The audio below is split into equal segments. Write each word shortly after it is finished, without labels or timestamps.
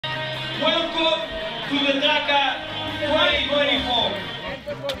Welcome to the Traka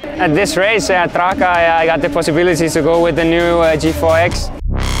 2024. At this race at Traka, I got the possibility to go with the new G4X.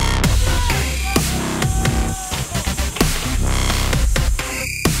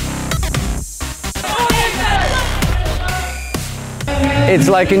 It's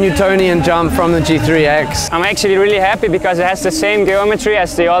like a Newtonian jump from the G3X. I'm actually really happy because it has the same geometry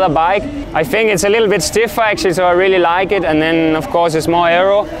as the other bike. I think it's a little bit stiffer actually, so I really like it, and then of course it's more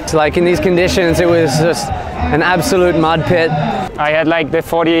aero. It's like in these conditions it was just an absolute mud pit. I had like the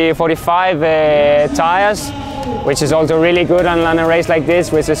 45 tires, which is also really good on a race like this,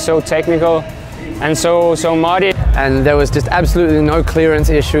 which is so technical and so muddy. And there was just absolutely no clearance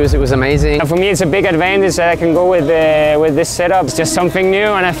issues. It was amazing. And for me, it's a big advantage that I can go with this setup. It's just something new,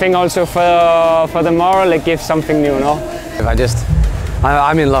 and I think also for the moral, it gives something new, no?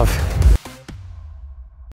 I'm in love.